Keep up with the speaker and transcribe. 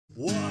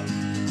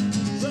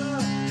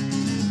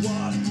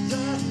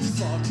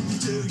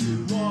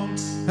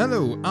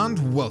Hello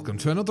and welcome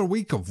to another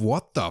week of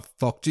What the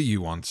Fuck Do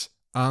You Want?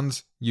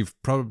 And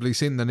you've probably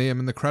seen the name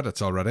in the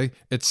credits already.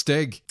 It's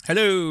Stig.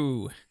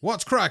 Hello.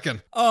 What's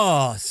cracking?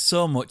 Oh,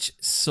 so much.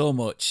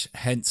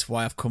 Hence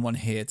why I've come on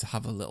here to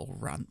have a little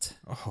rant.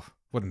 Oh,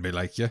 wouldn't be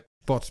like you.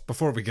 But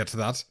before we get to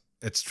that,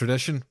 it's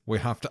tradition. We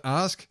have to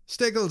ask,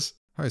 Stiggles,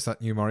 how's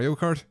that new Mario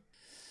Kart?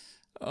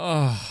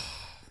 Oh,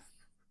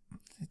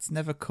 it's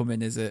never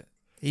coming, is it?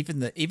 Even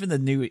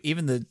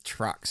the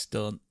tracks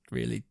don't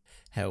really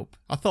help.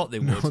 I thought they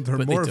would. No, they're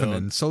but more they of an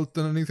don't. insult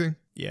than anything.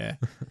 Yeah.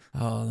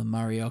 Oh, the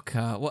Mario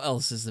Kart. What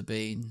else has there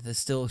been? There's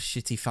still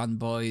shitty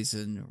fanboys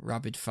and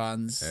rabid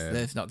fans.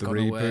 They've not gone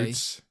away.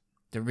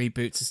 The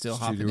reboots are still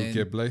happening.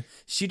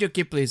 Studio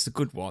Ghibli is the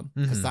good one,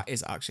 because that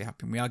is actually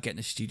happening. We are getting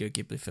a Studio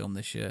Ghibli film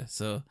this year,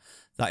 so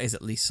that is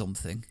at least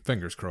something.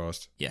 Fingers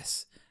crossed.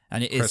 Yes.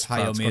 And it Chris is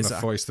Hayao Pratt's going to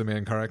Miyazaki. voice the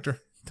main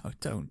character. No,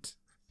 don't.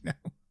 No.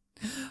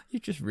 You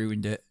just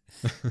ruined it.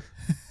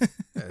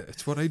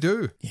 It's what I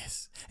do.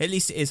 Yes. At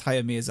least it is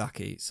Hayao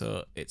Miyazaki,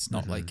 so it's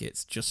not like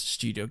it's just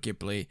Studio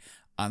Ghibli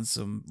and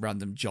some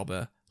random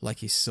jobber like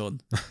his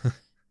son.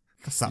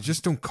 You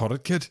just don't cut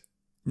it, kid.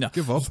 No.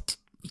 Give up.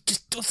 He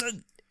just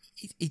doesn't.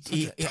 Such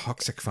a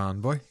toxic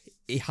fanboy.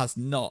 He has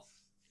not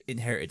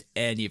inherited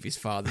any of his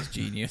father's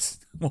genius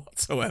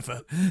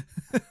whatsoever.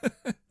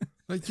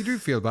 Like, you do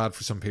feel bad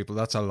for some people.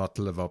 That's a lot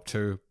to live up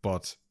to,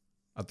 but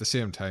at the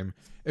same time,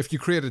 if you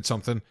created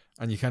something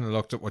and you kind of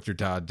looked at what your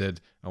dad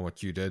did and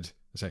what you did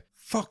and say,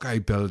 fuck, I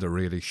build a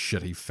really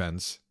shitty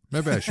fence.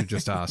 Maybe I should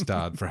just ask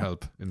Dad for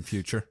help in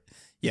future.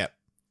 Yeah,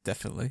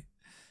 definitely.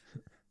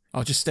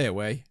 I'll just stay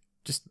away.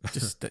 Just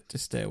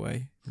stay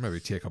away.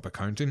 Maybe take up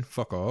accounting.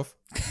 Fuck off.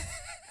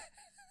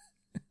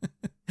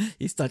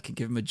 His dad can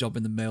give him a job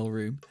in the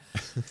mailroom.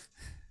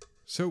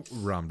 So,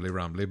 rambly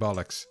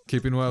bollocks.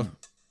 Keeping well?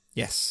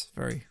 Yes,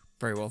 very,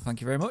 very well. Thank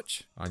you very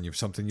much. And you've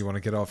something you want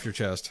to get off your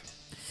chest?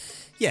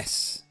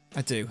 Yes,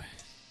 I do.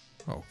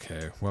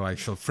 Okay, well, I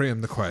shall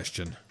frame the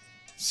question.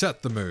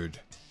 Set the mood.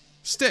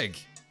 Stig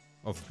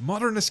of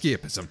Modern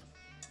Escapism.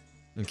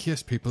 In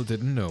case people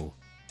didn't know,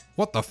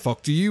 what the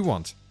fuck do you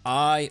want?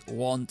 I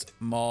want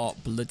more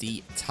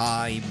bloody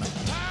time.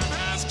 Time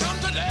has come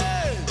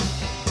today.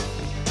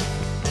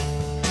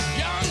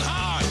 Young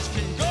hearts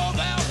can go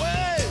their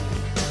way.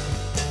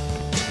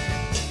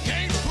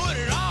 Can't put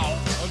it off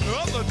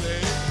another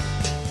day.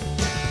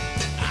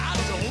 I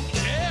don't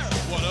care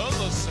what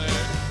others say.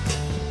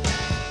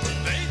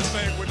 They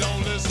think we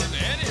don't listen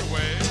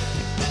anyway.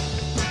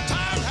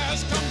 Time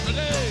has come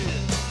today.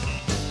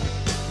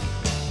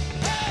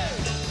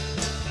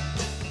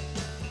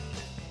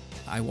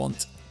 I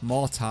want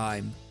more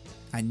time.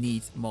 I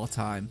need more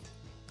time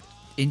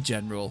in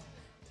general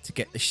to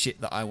get the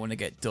shit that I want to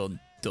get done.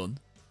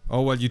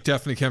 Oh, well, you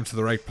definitely came to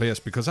the right place,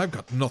 because I've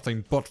got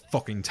nothing but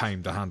fucking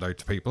time to hand out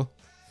to people.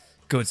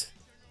 Good.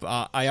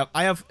 But I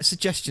have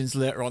suggestions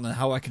later on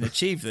how I can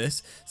achieve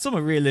this. Some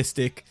are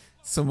realistic,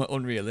 some are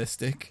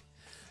unrealistic.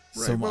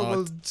 Right, Some well, are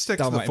we'll stick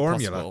to the downright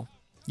formula. impossible.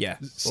 Yeah.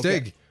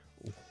 Stig,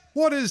 Okay.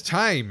 what is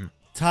time?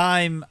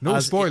 Time. No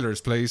as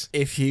spoilers, please.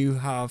 If you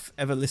have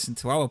ever listened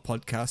to our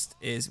podcast,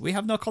 is we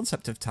have no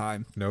concept of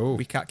time. No.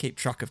 We can't keep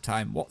track of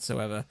time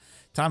whatsoever.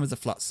 Time is a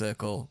flat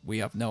circle. We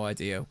have no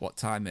idea what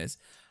time is.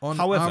 On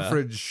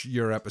average,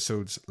 your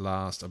episodes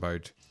last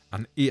about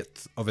an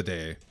eighth of a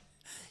day.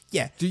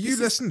 Yeah. Do you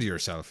listen to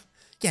yourself?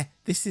 Yeah.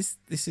 This is.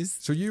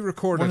 So you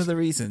record one it, of the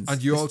reasons.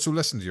 and you also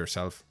listen to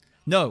yourself?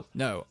 No.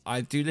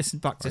 I do listen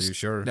back to. Are you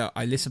sure? No,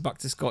 I listen back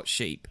to Scott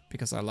Sheep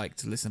because I like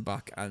to listen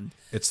back and.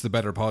 It's the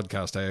better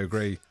podcast, I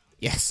agree.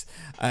 Yes.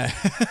 I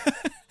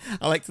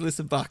like to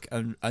listen back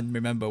and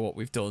remember what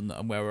we've done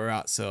and where we're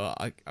at, so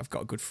I've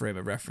got a good frame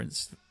of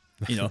reference.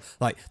 You know,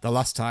 like the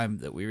last time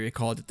that we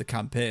recorded the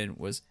campaign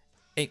was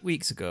 8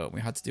 weeks ago, and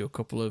we had to do a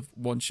couple of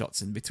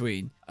one-shots in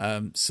between.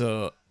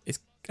 So it's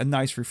a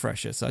nice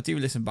refresher. So I do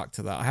listen back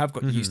to that. I have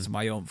got used to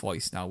my own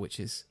voice now, which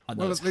is, I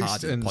know, Well, it's at least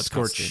hard in podcasting.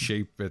 Scorched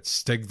Sheep,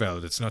 it's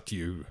Stigveld, it's not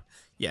you.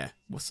 Yeah,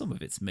 well, some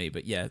of it's me,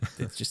 but yeah,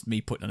 it's just me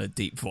putting on a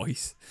deep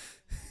voice.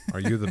 Are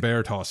you the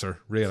bear tosser,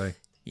 really?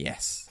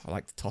 Yes, I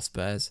like to toss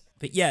bears.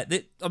 But yeah,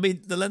 the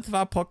length of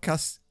our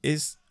podcast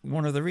is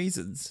one of the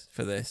reasons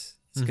for this.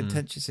 It's a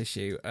contentious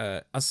issue.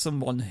 As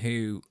someone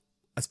who,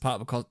 as part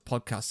of a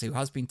podcast, who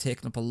has been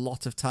taking up a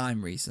lot of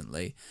time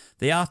recently,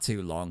 they are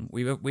too long.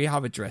 We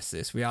have addressed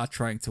this. We are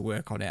trying to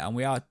work on it, and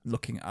we are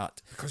looking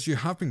at... Because you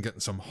have been getting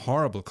some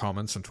horrible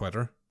comments on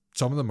Twitter.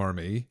 Some of them are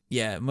me.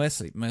 Yeah,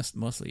 mostly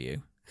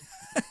you.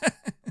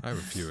 I have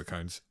a few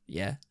accounts.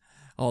 Yeah,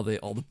 all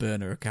the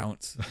burner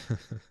accounts.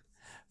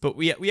 But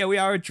we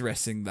are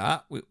addressing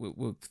that.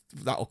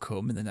 That'll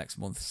come in the next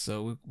month,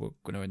 so we're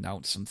going to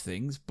announce some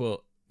things.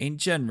 But in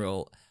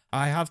general,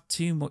 I have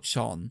too much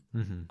on,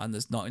 and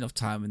there's not enough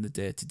time in the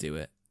day to do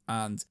it.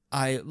 And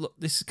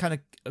this kind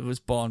of was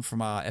born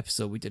from our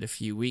episode we did a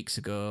few weeks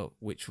ago,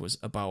 which was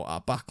about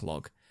our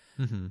backlog.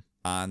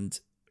 And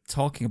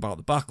talking about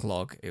the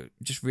backlog, it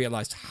just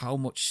realised how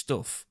much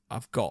stuff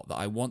I've got that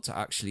I want to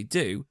actually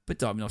do, but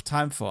don't have enough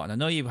time for. And I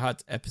know you've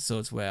had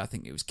episodes where I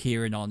think it was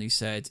Kieran on who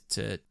said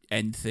to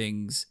end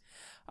things,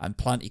 and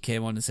Planty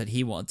came on and said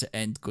he wanted to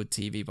end good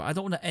TV, but I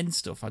don't want to end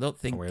stuff. I don't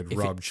think... We had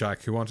Rob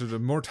Shack who wanted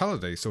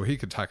immortality so he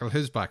could tackle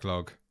his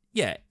backlog.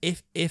 Yeah,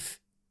 if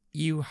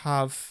you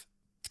have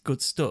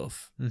good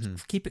stuff,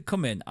 keep it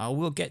coming. I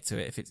will get to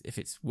it. If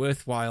it's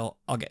worthwhile,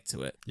 I'll get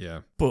to it.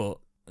 Yeah. But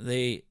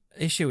the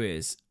issue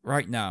is,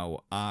 right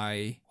now,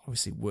 I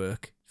obviously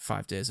work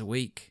 5 days a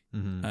week.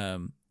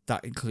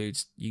 That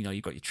includes,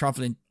 you've got your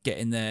travelling,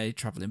 getting there,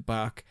 travelling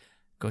back,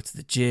 go to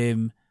the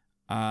gym.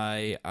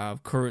 I am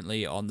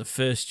currently on the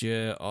first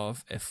year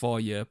of a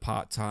 4-year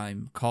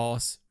part-time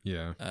course.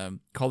 Yeah.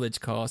 College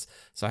course.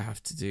 So I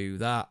have to do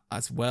that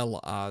as well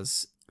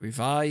as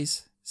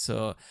revise.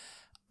 So,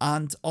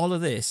 and all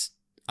of this,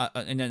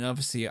 and then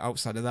obviously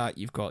outside of that,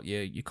 you've got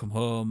you come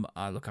home,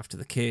 I look after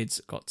the kids,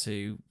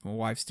 my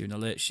wife's doing a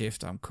late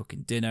shift, I'm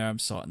cooking dinner, I'm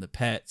sorting the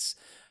pets,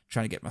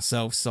 trying to get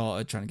myself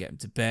sorted, trying to get them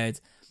to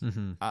bed.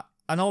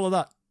 And all of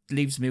that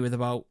leaves me with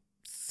about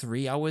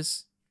 3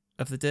 hours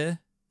of the day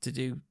to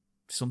do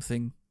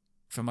something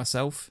for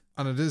myself.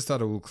 And it is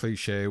that old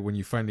cliche, when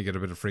you finally get a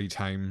bit of free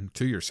time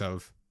to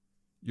yourself,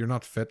 you're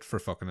not fit for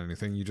fucking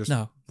anything. You just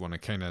want to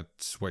kind of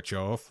switch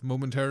off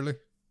momentarily.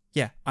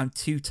 Yeah, I'm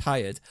too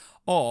tired.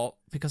 Or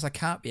because I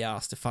can't be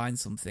asked to find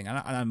something. And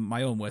I'm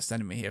my own worst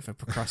enemy here for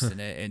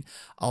procrastinating.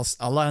 I'll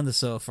lie on the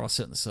sofa, I'll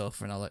sit on the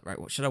sofa and I'll right,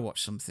 what should I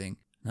watch something?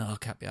 No, I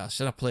can't be asked.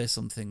 Should I play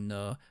something?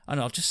 No. And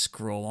I'll just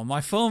scroll on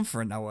my phone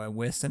for an hour and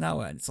waste an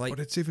hour. And it's like... But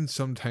it's even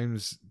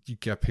sometimes you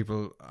get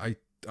people... I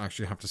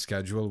actually have to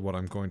schedule what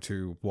I'm going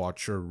to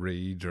watch or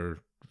read or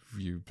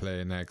view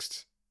play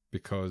next,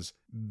 because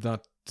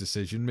that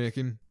decision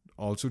making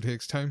also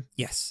takes time.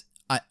 Yes.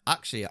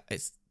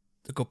 It's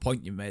a good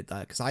point you made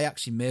there, because I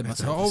actually made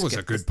myself... It's always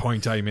a good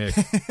point I make.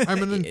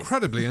 I'm an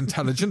incredibly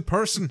intelligent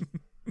person.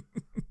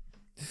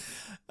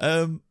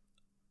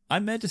 I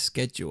made a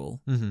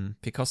schedule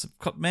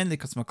mainly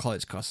because my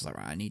college course was like,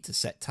 right, I need to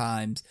set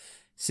times,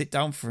 sit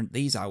down for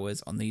these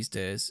hours on these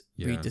days,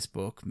 read this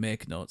book,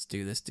 make notes,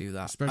 do this, do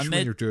that. Especially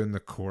when you're doing the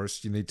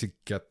course, you need to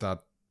get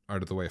that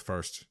out of the way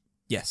first.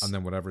 Yes. And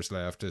then whatever's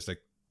left is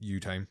like you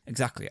time.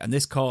 Exactly. And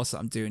this course that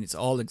I'm doing, it's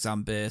all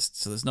exam based,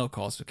 so there's no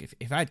coursework.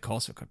 If I had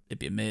coursework, it'd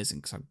be amazing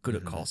because I'm good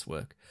at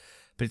coursework.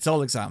 But it's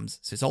all exams,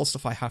 so it's all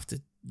stuff I have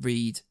to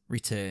read,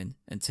 return,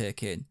 and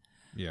take in.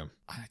 Yeah.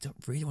 I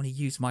don't really want to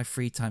use my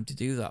free time to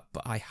do that,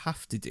 but I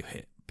have to do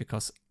it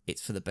because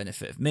it's for the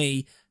benefit of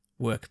me.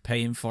 Work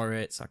paying for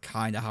it, so I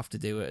kind of have to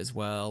do it as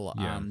well.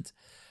 Yeah. And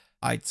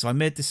I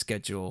made this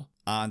schedule,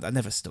 and I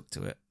never stuck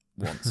to it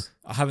once.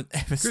 I haven't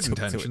ever stuck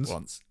to it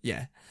once.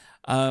 Yeah,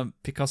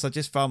 because I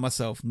just found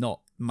myself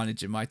not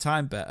managing my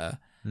time better,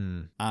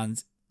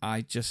 and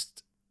I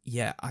just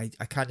I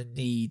kind of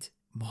need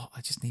more.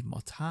 I just need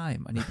more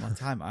time. I need more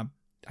time.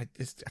 I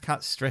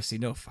can't stress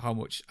enough how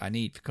much I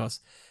need,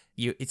 because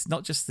it's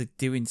not just the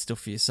doing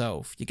stuff for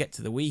yourself. You get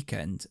to the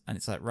weekend, and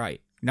it's like,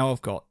 right, now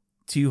I've got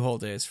 2 whole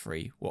days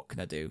free. What can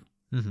I do?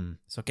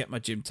 So I get my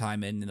gym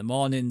time in the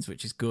mornings,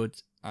 which is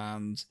good,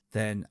 and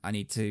then I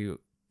need to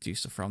do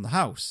stuff around the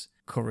house.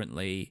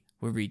 Currently,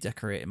 we're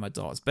redecorating my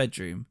daughter's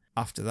bedroom.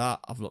 After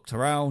that, I've looked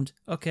around.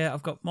 Okay,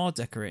 I've got more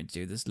decorating to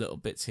do. There's little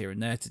bits here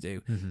and there to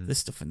do. There's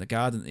stuff in the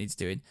garden that needs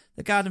doing.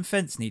 The garden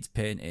fence needs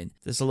painting.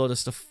 There's a lot of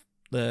stuff.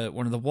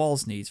 One of the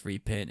walls needs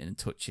repainting and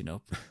touching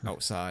up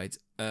outside.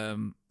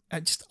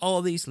 And just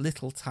all these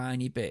little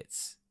tiny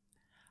bits,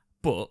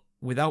 but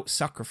without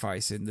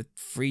sacrificing the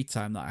free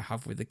time that I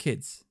have with the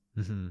kids.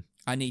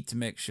 I need to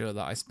make sure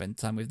that I spend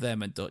time with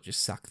them and don't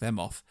just sack them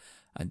off,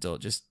 and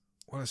don't just...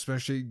 Well,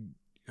 especially,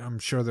 I'm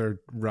sure they're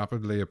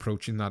rapidly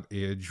approaching that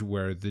age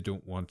where they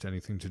don't want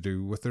anything to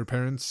do with their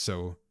parents,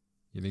 so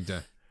you need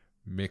to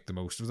make the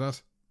most of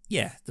that.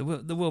 Yeah, there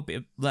will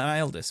be. My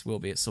eldest will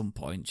be at some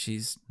point.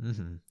 She's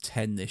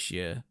 10 this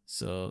year,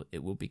 so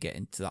it will be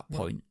getting to that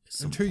point.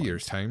 In 2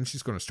 years' time,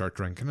 she's going to start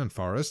drinking in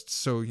forests,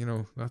 so,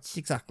 that's...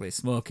 Exactly,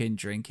 smoking,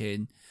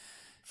 drinking,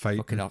 fighting.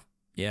 Fucking off.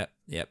 Yep.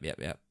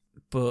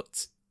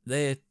 But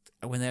they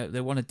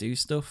want to do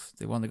stuff.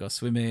 They want to go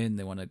swimming.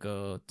 They want to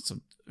go...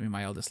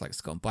 my eldest likes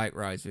to go on bike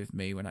rides with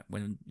me when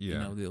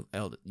the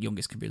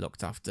youngest can be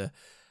looked after.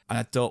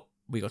 And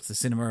we go to the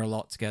cinema a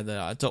lot together.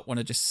 I don't want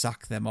to just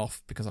sack them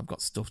off because I've got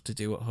stuff to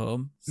do at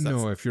home. So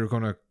no, if you're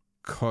going to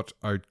cut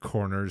out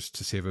corners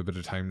to save a bit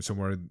of time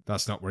somewhere,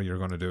 that's not where you're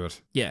going to do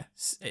it. Yeah.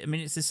 I mean,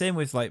 it's the same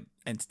with like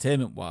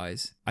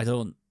entertainment-wise.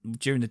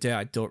 During the day,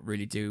 I don't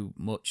really do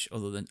much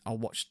other than I'll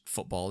watch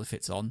football if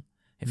it's on,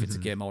 if it's a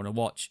game I want to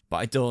watch. But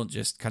I don't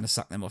just kind of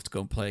sack them off to go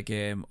and play a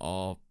game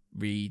or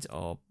read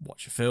or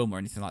watch a film or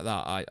anything like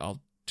that.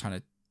 I'll try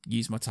to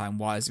use my time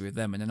wisely with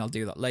them, and then I'll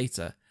do that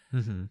later.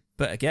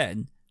 But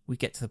again, we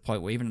get to the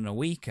point where even on a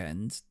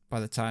weekend, by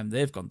the time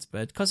they've gone to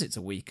bed, because it's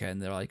a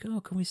weekend, they're like, oh,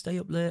 can we stay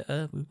up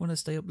later? We want to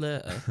stay up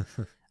later.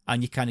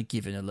 And you're kind of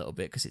giving a little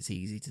bit because it's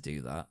easy to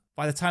do that.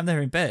 By the time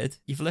they're in bed,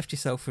 you've left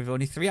yourself with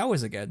only 3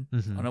 hours again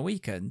on a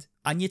weekend.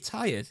 And you're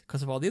tired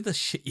because of all the other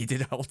shit you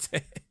did all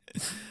day.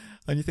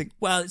 And you think,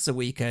 well, it's a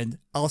weekend.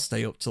 I'll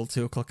stay up till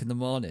 2 o'clock in the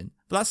morning.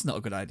 But that's not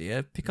a good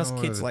idea because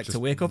No, kids it like to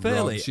just wake up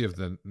early. robs you of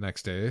the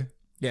next day.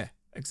 Yeah,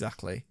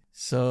 exactly.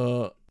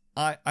 So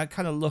I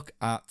kind of look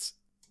at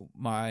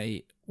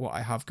what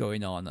I have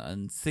going on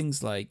and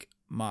things like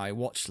my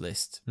watch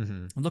list.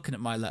 Mm-hmm. I'm looking at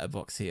my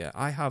letterbox here.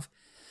 I have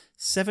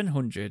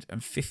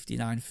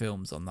 759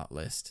 films on that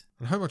list.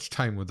 And how much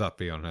time would that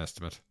be on an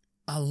estimate?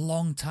 A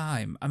long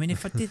time. I mean,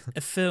 if I did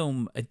a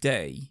film a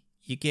day,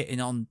 you're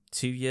getting on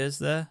 2 years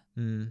there.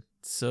 Mm.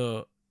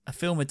 So a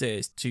film a day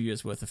is 2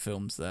 years worth of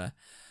films there.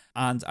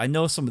 And I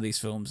know some of these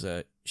films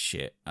are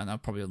shit and I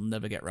probably will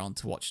never get around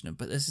to watching them,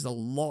 but there's a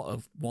lot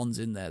of ones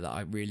in there that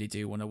I really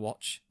do want to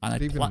watch.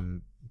 And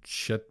Even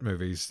shit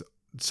movies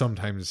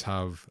sometimes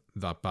have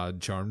that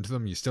bad charm to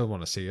them. You still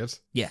want to see it.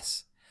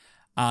 Yes.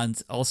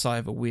 And also I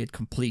have a weird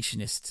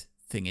completionist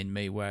thing in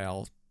me where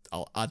I'll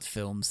add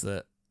films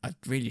that I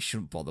really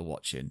shouldn't bother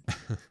watching.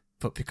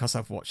 But because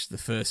I've watched the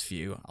first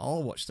few,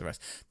 I'll watch the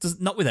rest.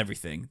 Not with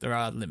everything. There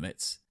are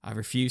limits. I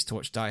refuse to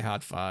watch Die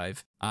Hard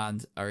 5,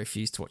 and I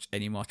refuse to watch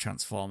any more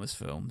Transformers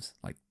films.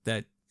 Like,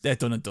 they're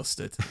done and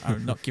dusted.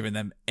 I'm not giving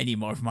them any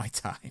more of my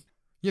time.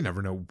 You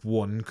never know.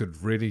 One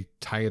could really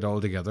tie it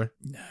all together.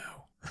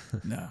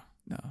 No.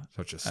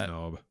 Such a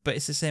snob. But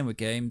it's the same with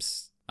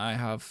games. I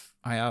have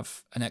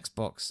an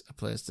Xbox, a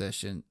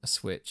PlayStation, a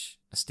Switch,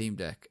 a Steam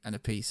Deck, and a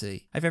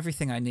PC. I have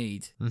everything I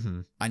need,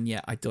 and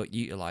yet I don't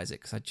utilize it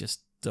because I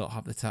just don't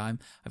have the time.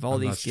 I've all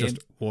these games.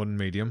 Just one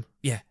medium.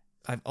 Yeah,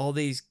 I have all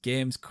these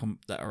games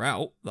that are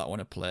out that I want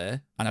to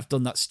play, and I've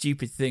done that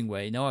stupid thing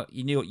where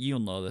you'll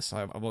know this.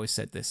 I've always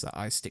said this, that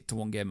I stick to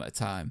one game at a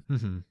time,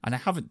 and I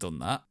haven't done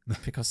that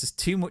because there's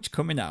too much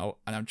coming out,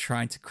 and I'm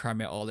trying to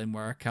cram it all in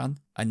where I can.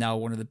 And now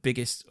one of the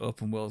biggest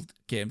open world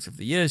games of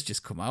the year has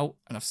just come out,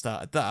 and I've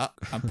started that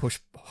and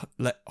pushed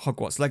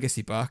Hogwarts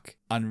Legacy back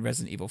and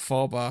Resident Evil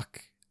 4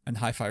 back. And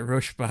Hi-Fi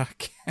Rush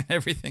back and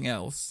everything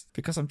else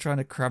because I'm trying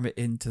to cram it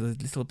into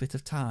the little bit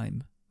of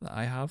time that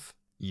I have.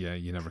 Yeah,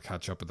 you never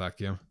catch up with that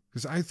game.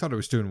 Because I thought I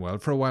was doing well.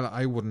 For a while,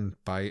 I wouldn't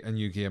buy a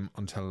new game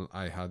until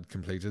I had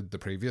completed the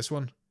previous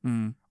one.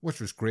 Which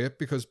was great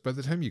because by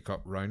the time you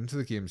got round to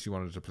the games you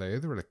wanted to play,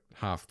 they were like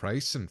half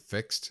price and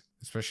fixed,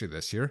 especially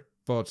this year.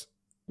 But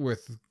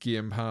with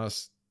Game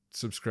Pass,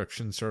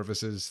 subscription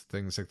services,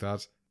 things like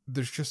that,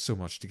 there's just so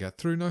much to get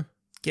through now.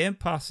 Game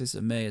Pass is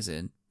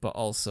amazing, but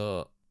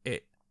also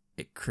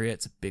it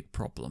creates a big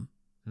problem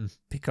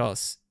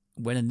because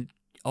when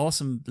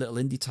awesome little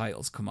indie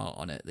titles come out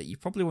on it that you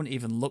probably wouldn't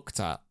even looked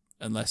at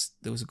unless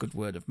there was a good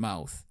word of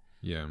mouth.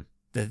 Yeah.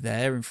 They're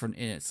there in front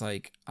of it. It's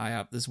like,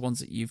 there's ones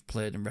that you've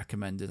played and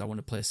recommended. I want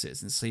to play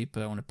Citizen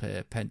Sleeper. I want to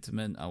play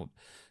Pentiment.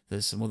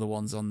 There's some other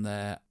ones on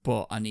there,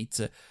 but I need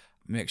to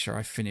make sure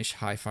I finish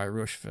Hi-Fi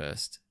Rush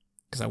first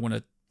because I want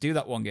to do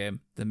that one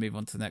game, then move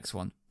on to the next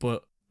one.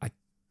 But I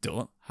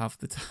don't have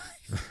the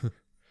time.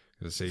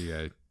 I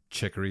see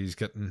Chicory's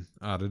getting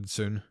added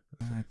soon.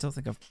 I don't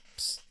think I've...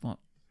 What?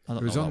 I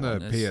don't It was know on what the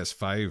that one is.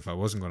 PS5. I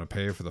wasn't going to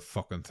pay for the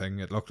fucking thing.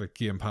 It looked like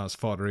Game Pass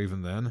fodder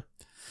even then.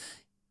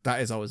 That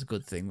is always a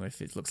good thing.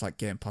 If it looks like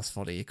Game Pass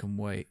fodder, you can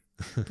wait.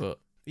 But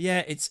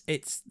yeah, it's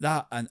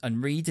that,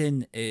 and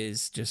reading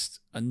is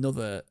just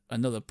another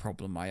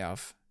problem I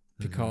have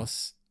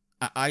because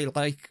I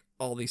like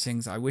all these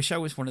things. I wish I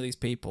was one of these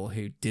people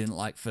who didn't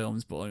like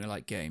films but only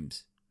like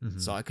games,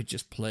 so I could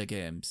just play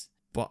games.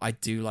 But I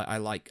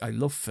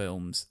love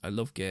films, I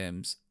love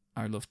games,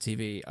 I love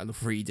TV, I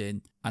love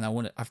reading,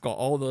 and I've got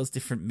all those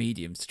different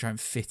mediums to try and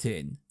fit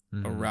in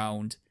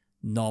around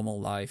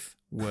normal life,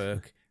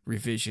 work,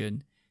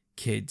 revision,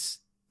 kids,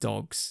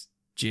 dogs,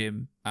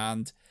 gym,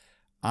 and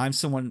I'm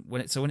someone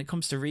when it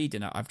comes to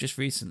reading, I've just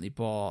recently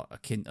bought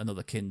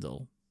another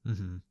Kindle.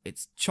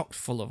 It's chock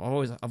full of.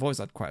 I've always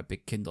had quite a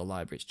big Kindle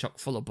library. It's chock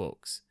full of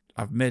books.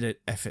 I've made an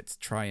effort to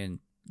try and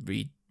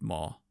read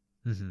more.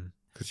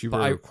 Because you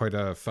were quite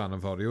a fan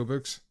of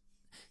audiobooks.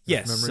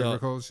 Yes, memory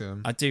recalls, yeah.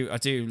 I do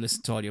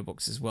listen to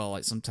audiobooks as well.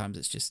 Like sometimes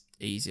it's just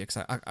easier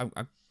because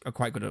I'm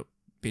quite good at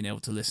being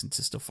able to listen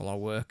to stuff while I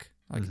work.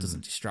 Like it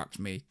doesn't distract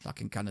me. I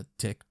can kind of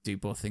do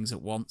both things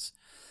at once.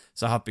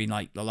 So I have been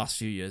like the last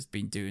few years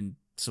been doing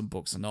some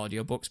books and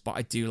audiobooks, but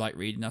I do like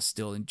reading. I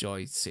still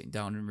enjoy sitting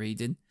down and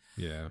reading.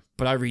 Yeah.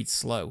 But I read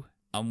slow.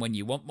 And when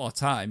you want more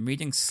time,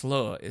 reading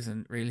slow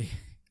isn't really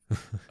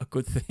a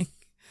good thing.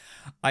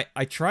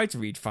 I try to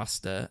read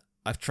faster.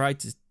 I've tried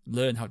to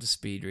learn how to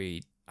speed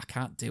read. I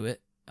can't do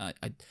it. I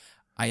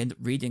end up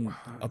reading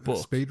a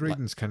book. Speed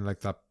reading's kind of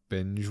like that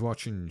binge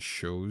watching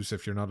shows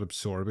if you're not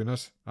absorbing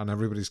it, and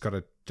everybody's got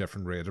a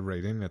different rate of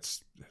reading.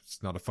 It's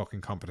not a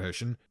fucking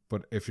competition.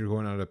 But if you're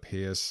going at a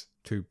pace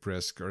too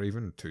brisk or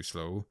even too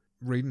slow,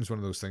 reading's one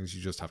of those things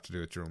you just have to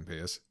do at your own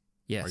pace.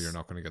 Yes. Or you're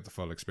not going to get the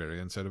full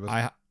experience out of it.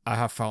 I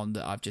have found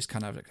that I've just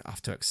kind of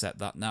have to accept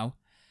that now.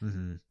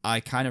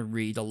 I kind of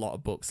read a lot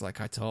of books like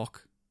I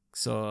talk.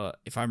 So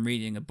if I'm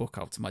reading a book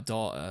out to my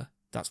daughter,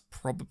 that's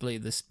probably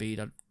the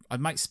speed. I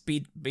might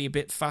be a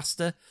bit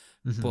faster,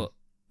 but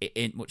it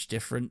ain't much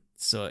different.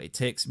 So it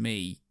takes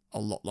me a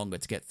lot longer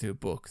to get through a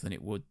book than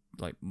it would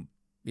like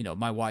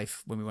my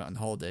wife, when we went on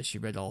holiday, she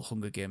read all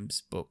Hunger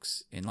Games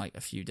books in like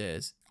a few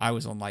days. I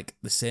was on like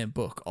the same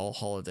book all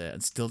holiday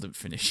and still didn't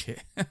finish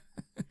it.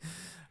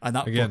 And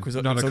that Again, book was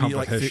not a only,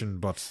 like, competition,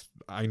 but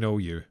I know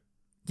you.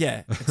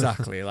 yeah,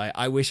 exactly. Like,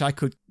 I wish I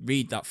could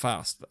read that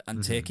fast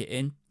and take it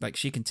in. Like,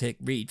 she can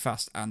read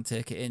fast and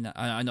take it in.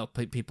 I know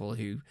people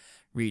who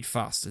read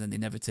fast and then they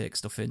never take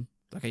stuff in.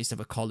 Like, I used to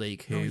have a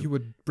colleague who... No, you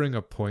would bring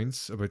up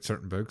points about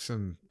certain books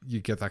and you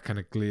get that kind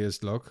of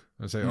glazed look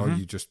and say, oh,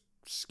 you just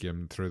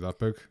skimmed through that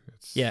book.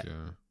 Yeah.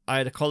 I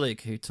had a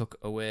colleague who took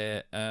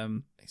away,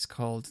 it's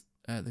called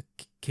the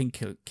King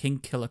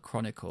Killer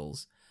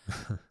Chronicles.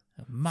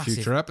 Massive,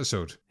 future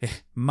episode.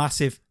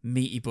 Massive,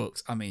 meaty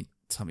books. I mean,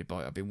 tell me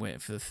about it. I've been waiting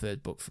for the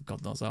third book for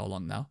God knows how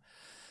long now.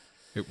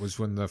 It was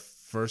when the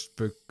first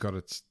book got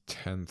its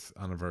 10th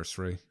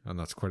anniversary, and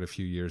that's quite a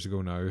few years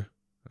ago now.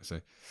 I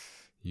say,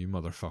 you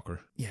motherfucker.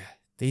 Yeah,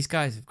 these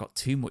guys have got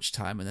too much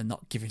time and they're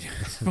not giving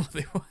us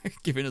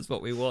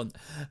what we want.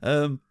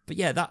 But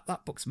yeah,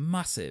 that book's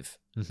massive.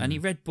 And he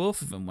read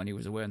both of them when he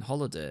was away on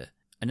holiday.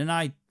 And then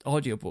I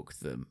audiobooked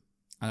them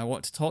and I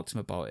wanted to talk to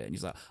him about it. And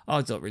he's like, oh,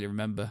 I don't really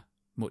remember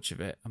much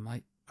of it. I'm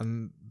like...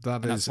 And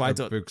that is a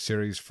book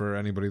series for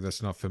anybody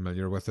that's not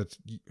familiar with it.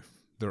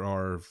 There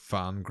are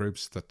fan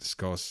groups that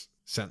discuss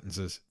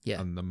sentences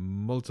and the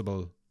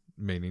multiple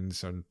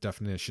meanings and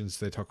definitions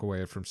they took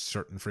away from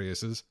certain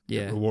phrases.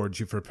 Yeah. It rewards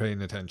you for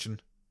paying attention.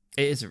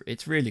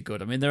 It's really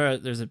good. I mean,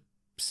 there's a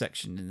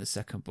section in the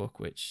second book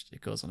which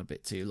it goes on a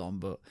bit too long,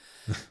 but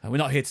we're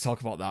not here to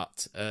talk about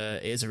that.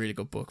 It is a really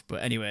good book.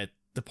 But anyway,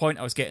 the point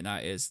I was getting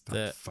at is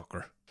that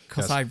fucker.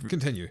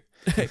 Continue.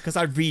 Because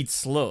I read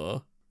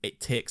slow, it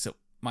takes up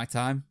my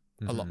time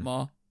a lot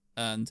more.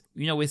 And,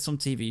 with some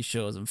TV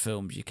shows and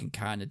films, you can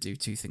kind of do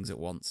two things at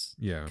once.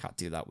 Yeah. Can't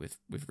do that with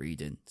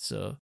reading.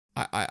 So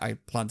I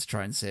plan to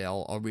try and say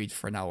I'll read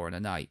for an hour in a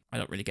night. I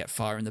don't really get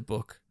far in the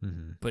book.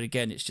 But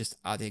again, it's just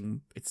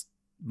it's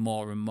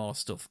more and more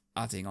stuff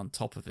adding on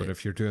top of it. But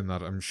if you're doing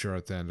that, I'm sure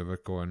at the end of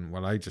it going,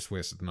 well, I just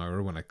wasted an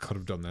hour when I could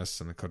have done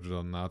this and I could have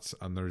done that.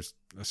 And there's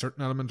a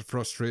certain element of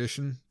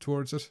frustration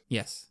towards it.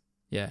 Yes.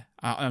 Yeah.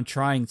 I'm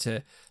trying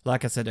to,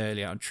 like I said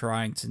earlier, I'm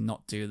trying to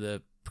not do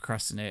the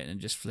procrastinating and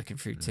just flicking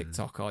through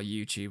TikTok or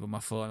YouTube on my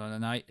phone on a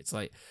night. It's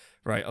like,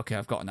 right, okay,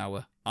 I've got an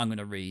hour. I'm going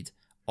to read.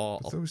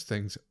 But those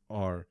things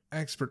are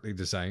expertly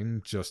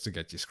designed just to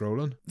get you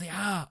scrolling. They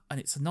are, and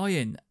it's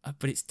annoying,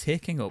 but it's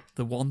taking up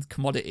the one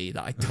commodity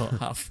that I don't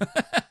have.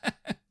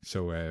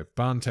 So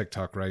ban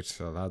TikTok, right?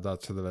 I'll add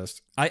that to the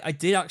list. I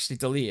did actually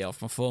delete it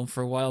off my phone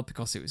for a while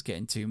because it was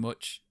getting too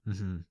much,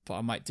 but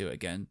I might do it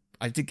again.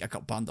 I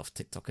got banned off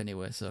TikTok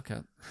anyway, so I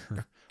can't.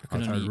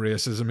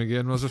 Racism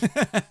again, was it?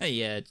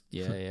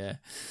 Yeah.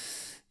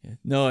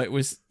 No, it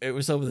was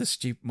over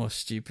the most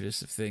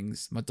stupidest of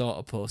things. My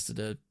daughter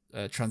posted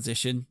a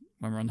transition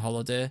when we were on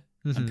holiday,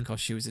 and because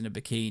she was in a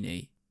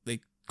bikini, they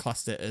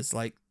classed it as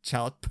like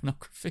child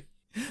pornography.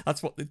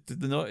 That's what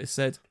the notice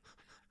said,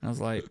 and I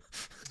was like,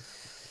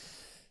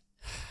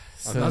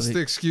 so that's the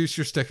excuse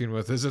you're sticking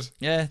with, is it?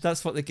 Yeah,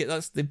 that's what they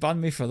get. They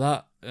banned me for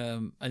that,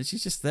 and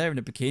she's just there in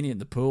a bikini in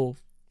the pool.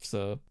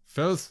 So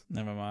filth.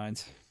 Never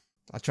mind.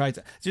 I tried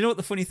to. Do you know what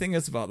the funny thing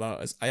is about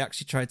that? Is I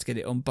actually tried to get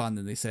it unbanned,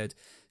 and they said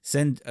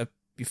send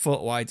your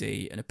photo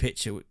ID and a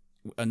picture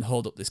and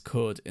hold up this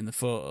code in the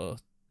photo.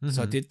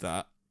 So I did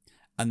that,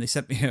 and they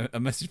sent me a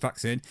message back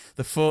saying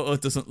the photo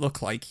doesn't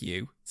look like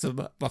you.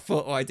 So my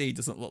photo ID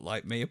doesn't look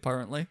like me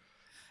apparently.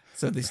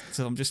 So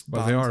I'm just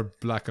banned. Well, they are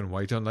black and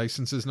white on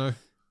licenses now.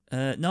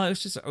 No,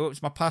 it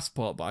was my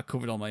passport, but I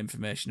covered all my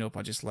information up.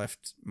 I just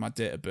left my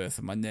date of birth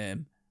and my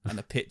name and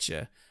a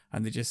picture,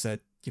 and they just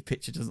said your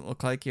picture doesn't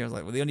look like you. I was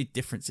like, well, the only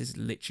difference is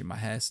literally my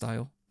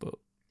hairstyle. But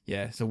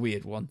yeah, it's a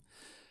weird one.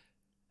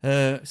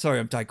 Sorry,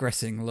 I'm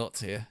digressing a lot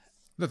here.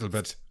 Little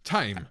bit.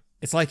 Time.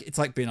 It's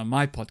like being on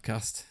my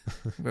podcast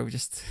where we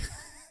just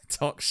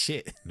talk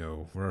shit.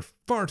 No, we're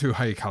far too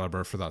high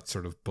caliber for that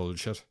sort of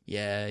bullshit.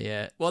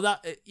 Yeah. Well,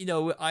 that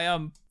I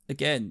am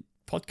again.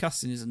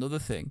 Podcasting is another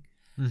thing.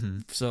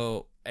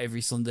 So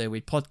every Sunday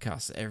we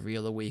podcast. Every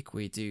other week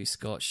we do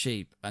Scott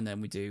Sheep, and then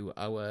we do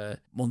our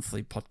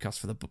monthly podcast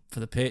for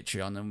the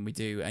Patreon, and we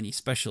do any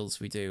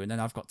specials we do, and then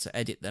I've got to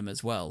edit them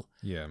as well.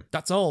 Yeah,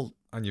 that's all.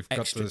 And you've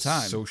got the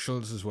time.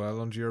 Socials as well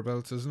under your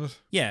belt, isn't it?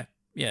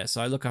 Yeah,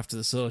 so I look after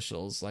the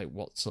socials, like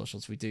what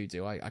socials we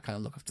do. I kind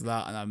of look after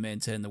that, and I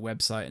maintain the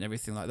website and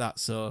everything like that.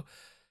 So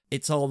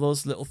it's all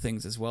those little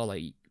things as well.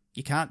 Like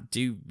you can't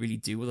really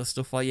do other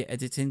stuff while you're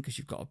editing because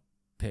you've got to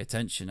pay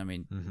attention. I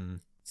mean,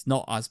 it's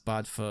not as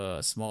bad for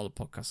a smaller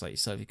podcast like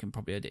yourself. You can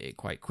probably edit it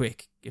quite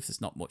quick if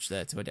there's not much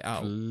there to edit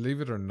out. Believe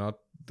it or not,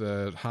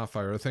 the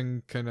half-hour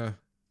thing kind of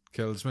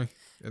kills me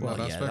in that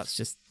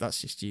aspect.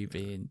 That's just you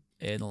being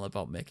anal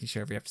about making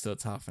sure every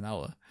episode's half an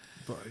hour.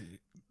 But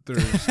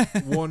there's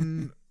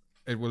one,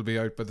 it will be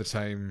out by the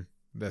time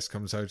this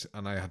comes out,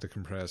 and I had to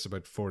compress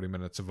about 40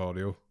 minutes of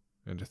audio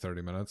into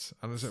 30 minutes.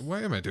 And I was like,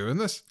 why am I doing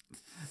this?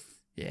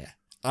 Yeah.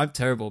 I'm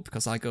terrible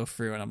because I go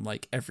through and I'm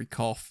like every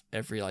cough,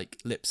 every like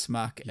lip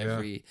smack,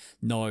 every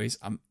noise.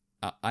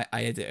 I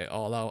edit it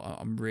all out.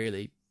 I'm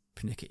really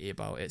pernickety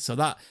about it. So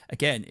that,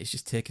 again, is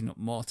just taking up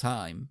more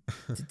time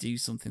to do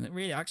something that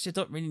really, actually, I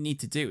don't really need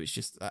to do. It's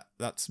just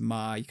that's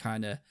my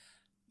kind of...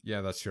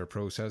 Yeah, that's your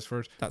process for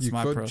it. That's you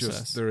my could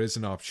process. There is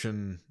an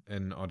option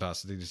in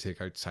Audacity to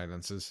take out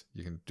silences.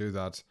 You can do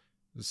that.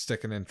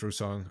 Stick an intro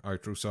song,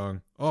 outro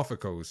song, off it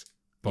goes.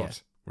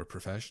 But we're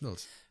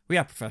professionals. We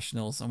are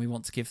professionals, and we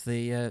want to give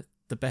the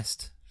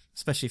best,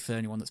 especially for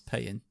anyone that's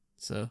paying.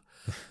 So,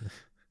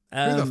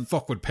 who the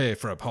fuck would pay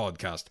for a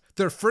podcast?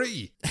 They're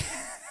free.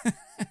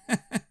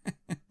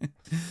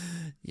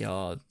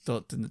 Yeah,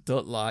 don't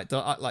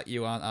act like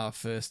you aren't our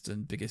first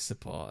and biggest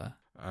supporter.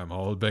 I'm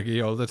all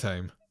Biggie all the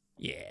time.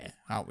 Yeah,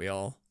 aren't we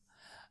all?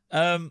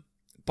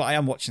 But I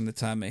am watching the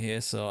timer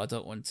here, so I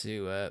don't want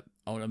to.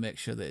 I want to make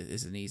sure that it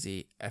is an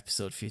easy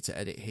episode for you to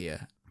edit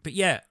here. But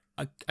yeah,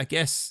 I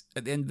guess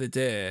at the end of the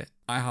day,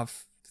 I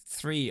have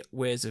 3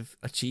 ways of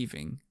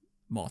achieving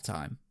more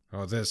time.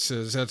 Oh,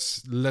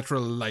 that's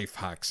literal life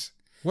hacks.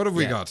 What have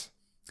we got?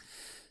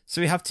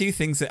 So we have 2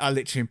 things that are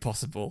literally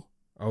impossible.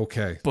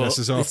 Okay, But this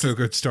is off to a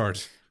good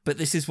start. But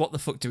this is what the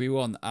fuck do we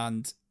want,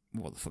 and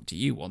what the fuck do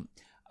you want?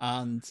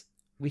 And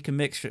we can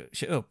make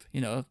shit up, you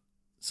know.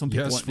 Some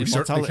people want we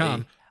certainly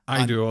immortality. can.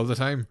 I do all the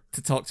time.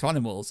 To talk to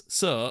animals.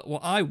 So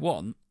what I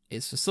want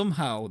is for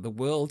somehow the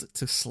world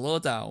to slow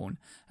down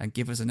and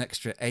give us an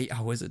extra 8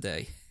 hours a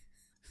day.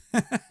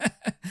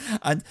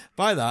 And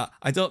by that,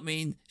 I don't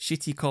mean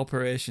shitty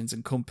corporations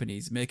and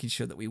companies making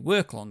sure that we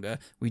work longer.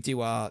 We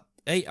do our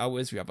 8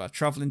 hours, we have our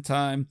traveling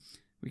time,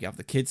 we have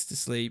the kids to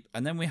sleep,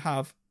 and then we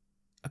have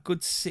a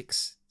good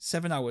 6-7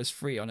 hours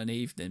free on an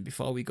evening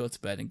before we go to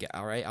bed and get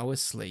our 8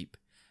 hours sleep,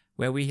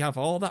 where we have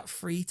all that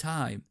free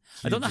time.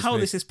 So I don't know how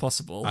this is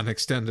possible. An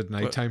extended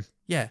nighttime.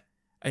 Yeah,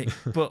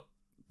 but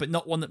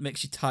not one that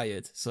makes you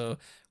tired. So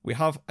we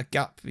have a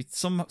gap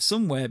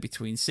somewhere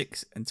between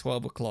 6 and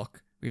 12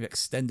 o'clock. We've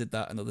extended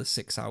that another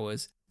 6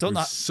 hours. We've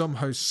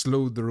somehow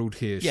slowed the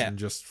rotation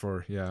just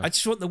for, I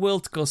just want the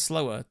world to go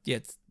slower. Yeah,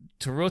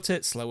 to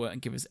rotate slower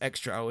and give us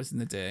extra hours in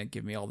the day and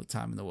give me all the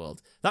time in the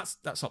world.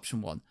 That's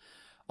option 1.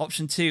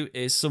 Option 2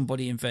 is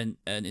somebody invent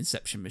an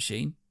Inception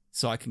machine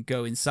so I can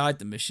go inside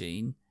the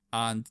machine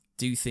and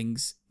do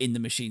things in the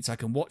machine. So I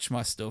can watch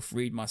my stuff,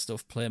 read my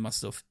stuff, play my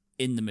stuff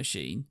in the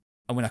machine.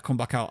 And when I come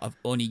back out, I've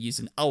only used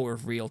an hour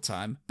of real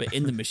time, but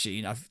in the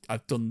machine,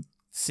 I've done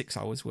 6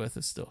 hours worth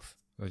of stuff.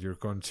 You're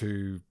going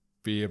to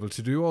be able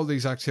to do all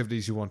these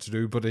activities you want to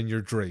do, but in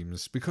your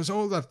dreams, because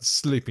all that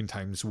sleeping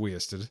time's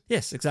wasted.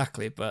 Yes,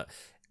 exactly. But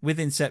with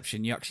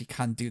Inception, you actually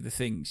can do the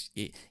things.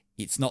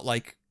 It's not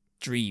like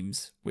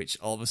dreams, which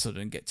all of a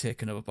sudden get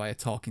taken over by a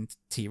talking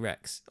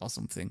T-Rex or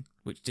something,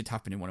 which did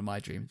happen in one of my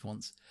dreams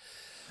once.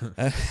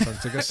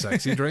 Sounds like a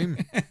sexy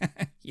dream.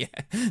 Yeah.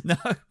 No,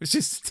 it was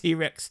just a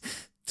T-Rex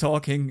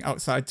talking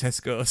outside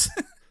Tesco's.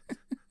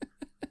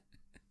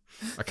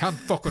 I can't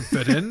fucking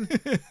fit in.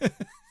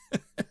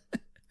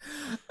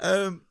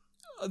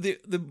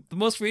 The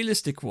most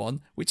realistic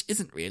one, which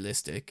isn't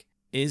realistic,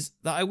 is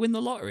that I win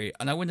the lottery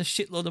and I win a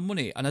shitload of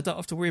money and I don't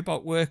have to worry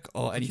about work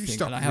or anything. You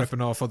stop and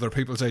ripping off other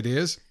people's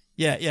ideas.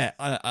 Yeah.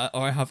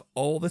 Or I have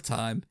all the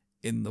time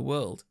in the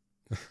world.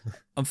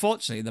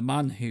 Unfortunately, the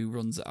man who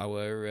runs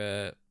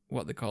our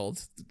what they're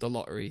called, the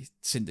lottery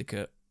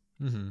syndicate,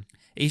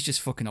 he's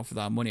just fucking off with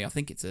our money. I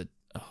think it's a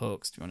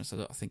hoax, to be honest.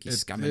 I think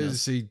he's scamming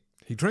us.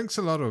 He drinks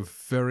a lot of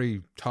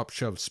very top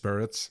shelf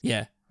spirits.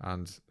 Yeah.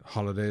 And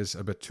holidays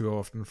a bit too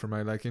often for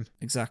my liking.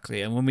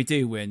 Exactly. And when we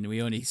do win, we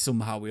only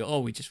we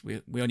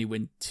only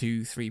win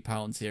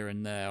 £2-3 here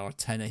and there, or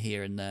tenner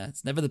here and there.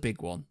 It's never the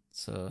big one.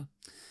 So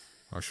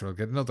I shall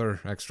get another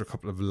extra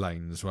couple of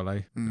lines, will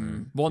I?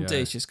 One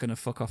day it's just going to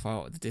fuck off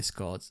out of the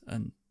Discord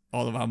and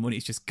all of our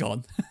money's just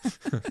gone.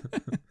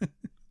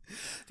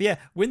 But yeah,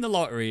 win the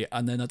lottery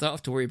and then I don't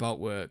have to worry about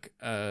work.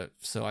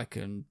 So I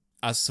can,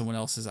 as someone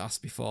else has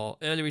asked before,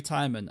 early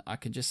retirement, I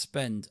can just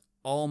spend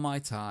all my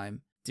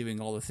time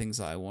doing all the things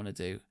that I want to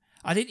do.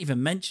 I didn't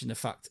even mention the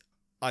fact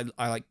I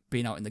like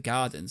being out in the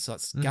garden, so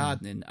that's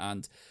gardening,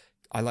 and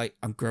I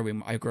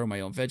grow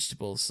my own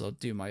vegetables, so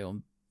do my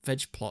own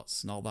veg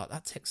plots and all that.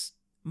 That takes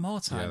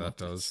more time. Yeah, that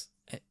does.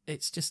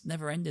 It's just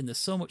never ending. There's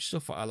so much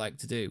stuff that I like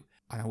to do,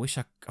 and I wish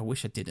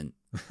I didn't.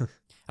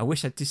 I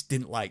wish I just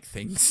didn't like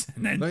things.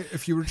 And then, like,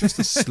 if you were just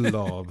a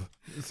slob,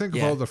 think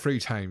of all the free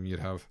time you'd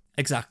have.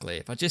 Exactly.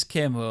 If I just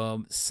came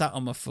home, sat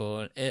on my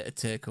phone, ate a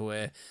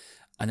takeaway,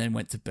 and then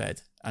went to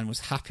bed and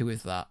was happy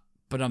with that.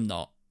 But I'm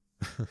not.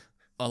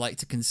 I like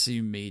to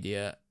consume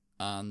media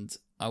and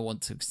I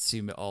want to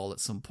consume it all at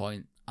some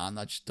point, and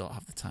I just don't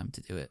have the time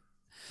to do it.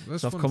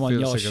 This so I've one come on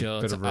feels your like show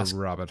a bit to of ask, a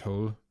rabbit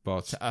hole,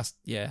 but to ask,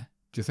 yeah.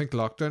 Do you think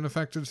lockdown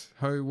affected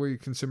how we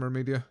consume our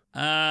media?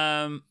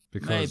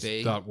 Because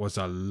maybe. That was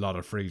a lot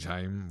of free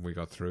time. We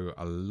got through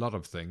a lot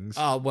of things.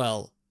 Oh,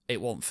 well, it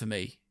wasn't for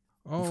me.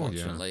 Oh,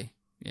 unfortunately.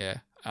 Yeah.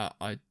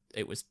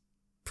 It was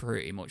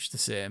pretty much the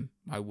same.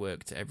 I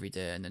worked every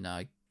day and then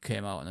I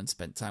came out and then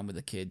spent time with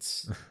the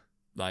kids.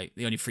 Like,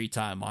 the only free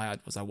time I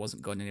had was I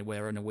wasn't going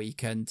anywhere on a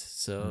weekend,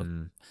 so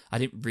I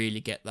didn't really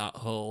get that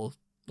whole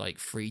like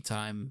free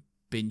time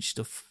binge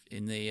stuff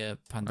in the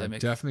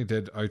pandemic. I definitely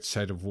did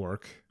outside of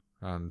work.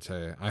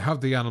 And I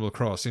have the Animal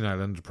Crossing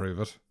island to prove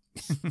it.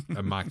 It's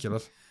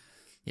immaculate.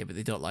 Yeah, but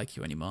they don't like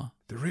you anymore.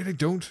 They really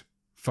don't.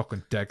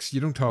 Fucking dicks.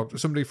 You don't talk to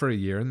somebody for a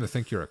year and they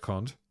think you're a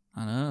cunt.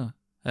 I know.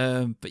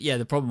 But yeah,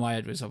 the problem I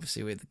had was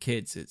obviously with the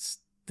kids.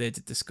 They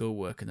did the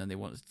schoolwork and then they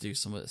wanted to do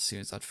some of it as soon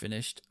as I'd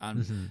finished.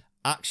 And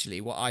actually,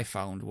 what I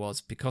found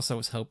was because I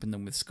was helping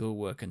them with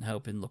schoolwork and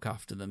helping look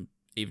after them,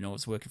 even though I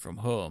was working from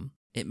home,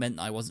 it meant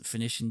I wasn't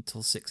finishing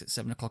until 6 or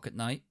 7 o'clock at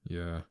night.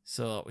 Yeah.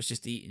 So I was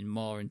just eating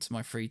more into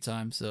my free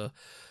time. So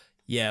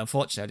yeah,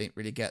 unfortunately, I didn't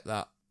really get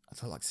that. I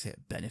don't like to say a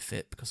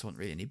benefit because there weren't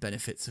really any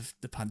benefits of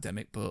the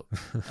pandemic, but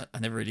I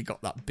never really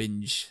got that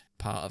binge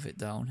part of it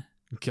down.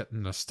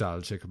 Getting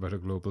nostalgic about a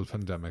global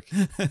pandemic.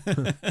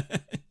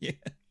 Yeah.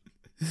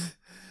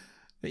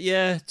 But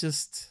yeah,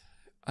 just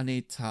I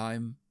need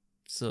time.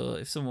 So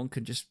if someone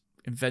could just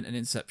invent an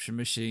inception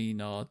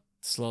machine or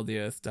slow the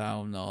earth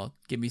down or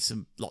give me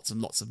some lots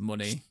and lots of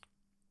money.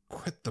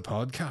 Quit the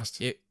podcast.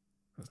 Yeah.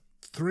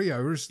 3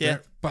 hours. Yeah.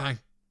 There. Bang.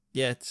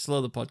 Yeah,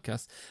 slow the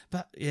podcast.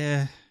 But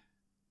yeah,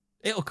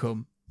 it'll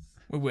come.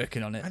 We're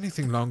working on it.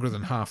 Anything longer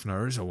than half an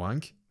hour is a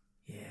wank.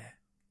 Yeah.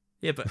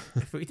 Yeah, but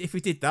if we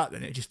did that,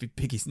 then it'd just be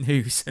Biggie's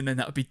News and then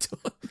that would be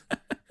done.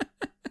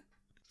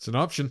 It's an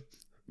option.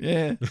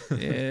 Yeah.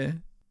 Yeah.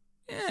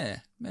 Yeah,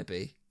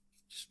 maybe.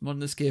 Just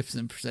Modern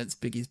Escapism presents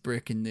Biggie's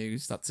Breaking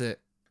News. That's it.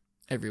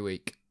 Every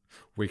week.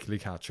 Weekly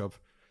catch up.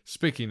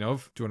 Speaking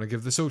of, do you want to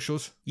give the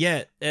socials?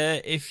 Yeah,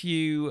 if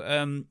you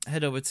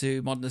head over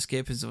to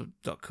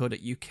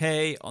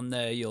modernescapism.co.uk, on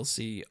there you'll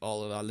see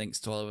all of our links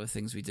to all of the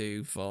things we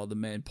do for the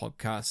main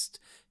podcast.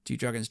 Two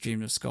Dragons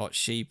Dreaming of Scorched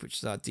Sheep, which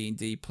is our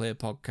D&D player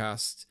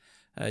podcast,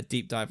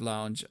 Deep Dive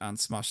Lounge, and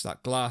Smash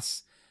That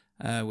Glass,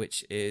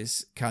 which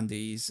is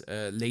Candy's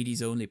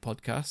ladies only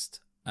podcast.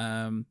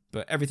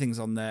 But everything's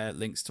on there,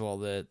 links to all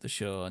the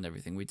show and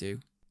everything we do,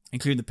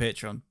 including the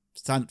Patreon.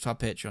 Sign up to our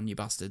Patreon, you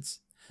bastards.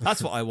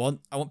 That's what I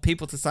want. I want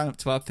people to sign up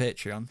to our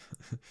Patreon.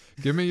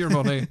 Give me your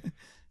money.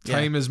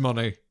 Time is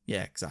money.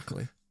 Yeah,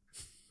 exactly.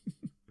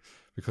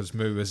 Because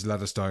Moo has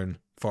let us down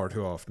far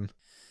too often.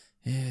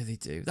 Yeah, they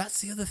do.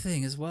 That's the other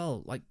thing as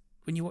well. Like,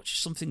 when you watch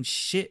something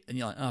shit and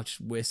you're like, oh, I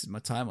just wasted my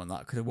time on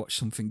that. I could have watched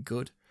something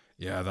good.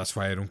 Yeah, that's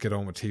why I don't get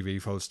on with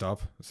TV full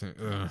stop. I think,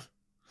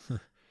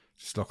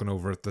 just looking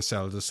over at the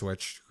Zelda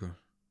Switch.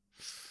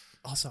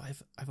 Also, I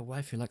have a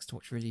wife who likes to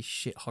watch really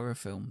shit horror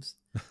films.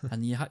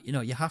 And you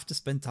have to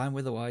spend time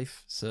with a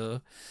wife,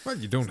 so... Well,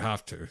 you don't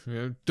have to. You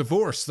know,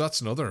 divorce, that's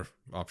another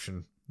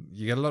option.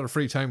 You get a lot of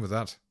free time with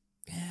that.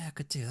 Yeah, I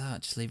could do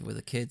that. Just leave it with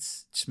the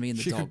kids. Just me and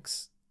the She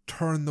dogs.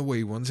 Turn the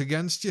wee ones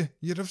against you.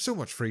 You'd have so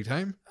much free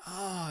time.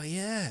 Oh,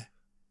 yeah.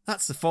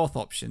 That's the fourth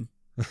option.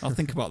 I'll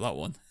think about that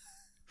one.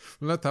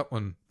 Let that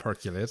one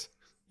percolate.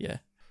 Yeah.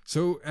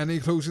 So, any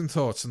closing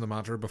thoughts on the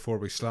matter before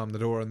we slam the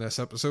door on this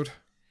episode?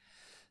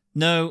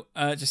 No,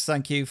 just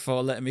thank you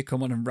for letting me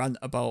come on and rant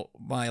about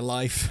my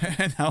life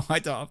and how I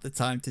don't have the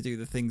time to do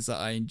the things that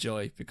I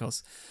enjoy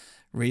because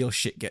real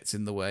shit gets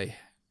in the way.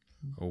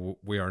 Oh,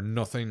 we are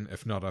nothing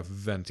if not a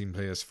venting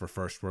place for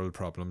first world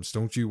problems.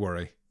 Don't you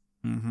worry.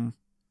 Mm-hmm.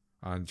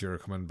 And you're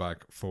coming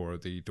back for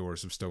the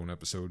Doors of Stone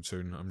episode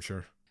soon, I'm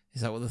sure.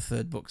 Is that what the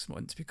third book's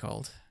meant to be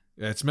called?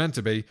 Yeah, it's meant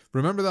to be.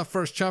 Remember that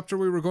first chapter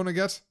we were going to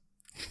get?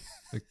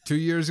 Like 2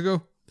 years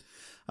ago?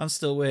 I'm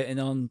still waiting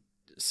on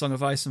Song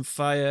of Ice and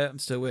Fire. I'm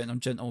still waiting on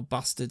Gentle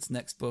Bastards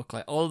next book.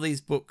 Like, all these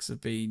books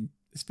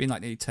it's been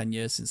like nearly 10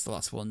 years since the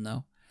last one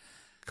now.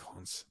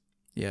 Cons.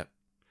 Yeah.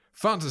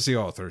 Fantasy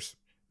authors.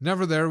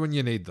 Never there when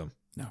you need them.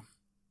 No.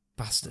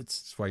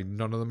 Bastards. That's why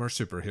none of them are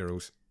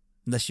superheroes.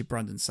 Unless you're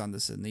Brandon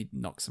Sanderson, he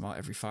knocks them out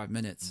every 5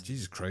 minutes.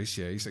 Jesus Christ,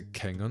 yeah, he's a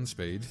king on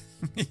speed.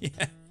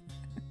 Yeah.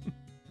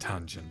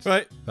 Tangent.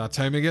 Right. That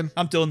time again?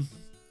 I'm done.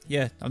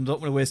 Yeah, I'm not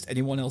going to waste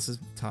anyone else's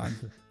time,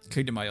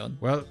 including my own.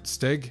 Well,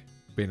 Stig,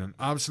 been an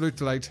absolute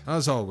delight,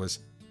 as always,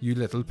 you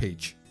little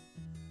peach.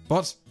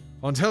 But,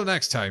 until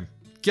next time,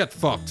 get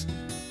fucked.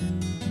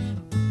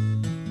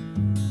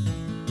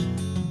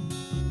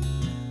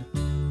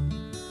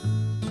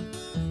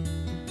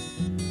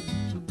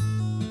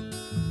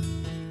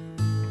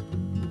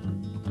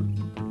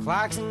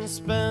 Clocks and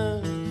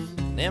spoons,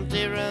 and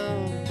empty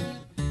rooms.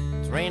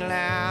 It's raining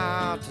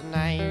out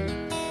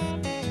tonight.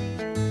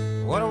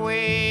 What a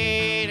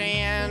way to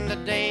end the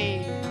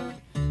day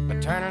by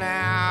turning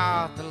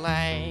out the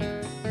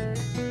light.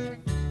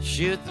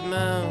 Shoot the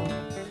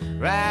moon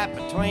right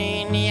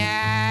between the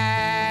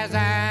eyes.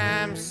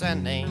 I'm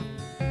sending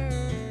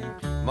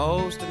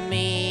most of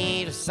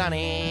me to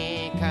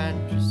sunny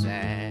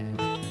countryside.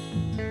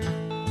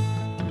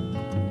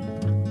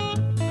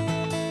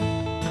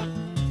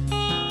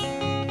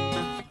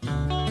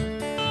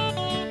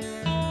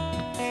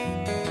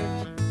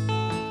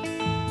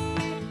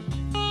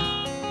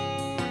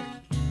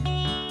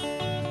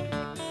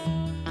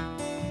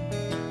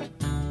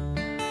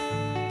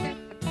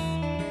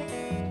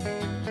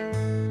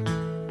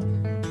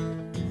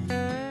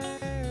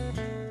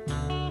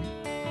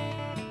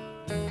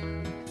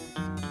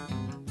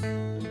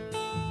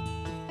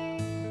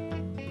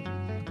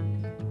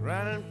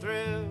 Running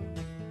through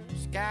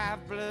sky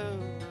blue,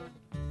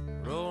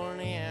 rolling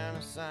in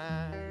sign.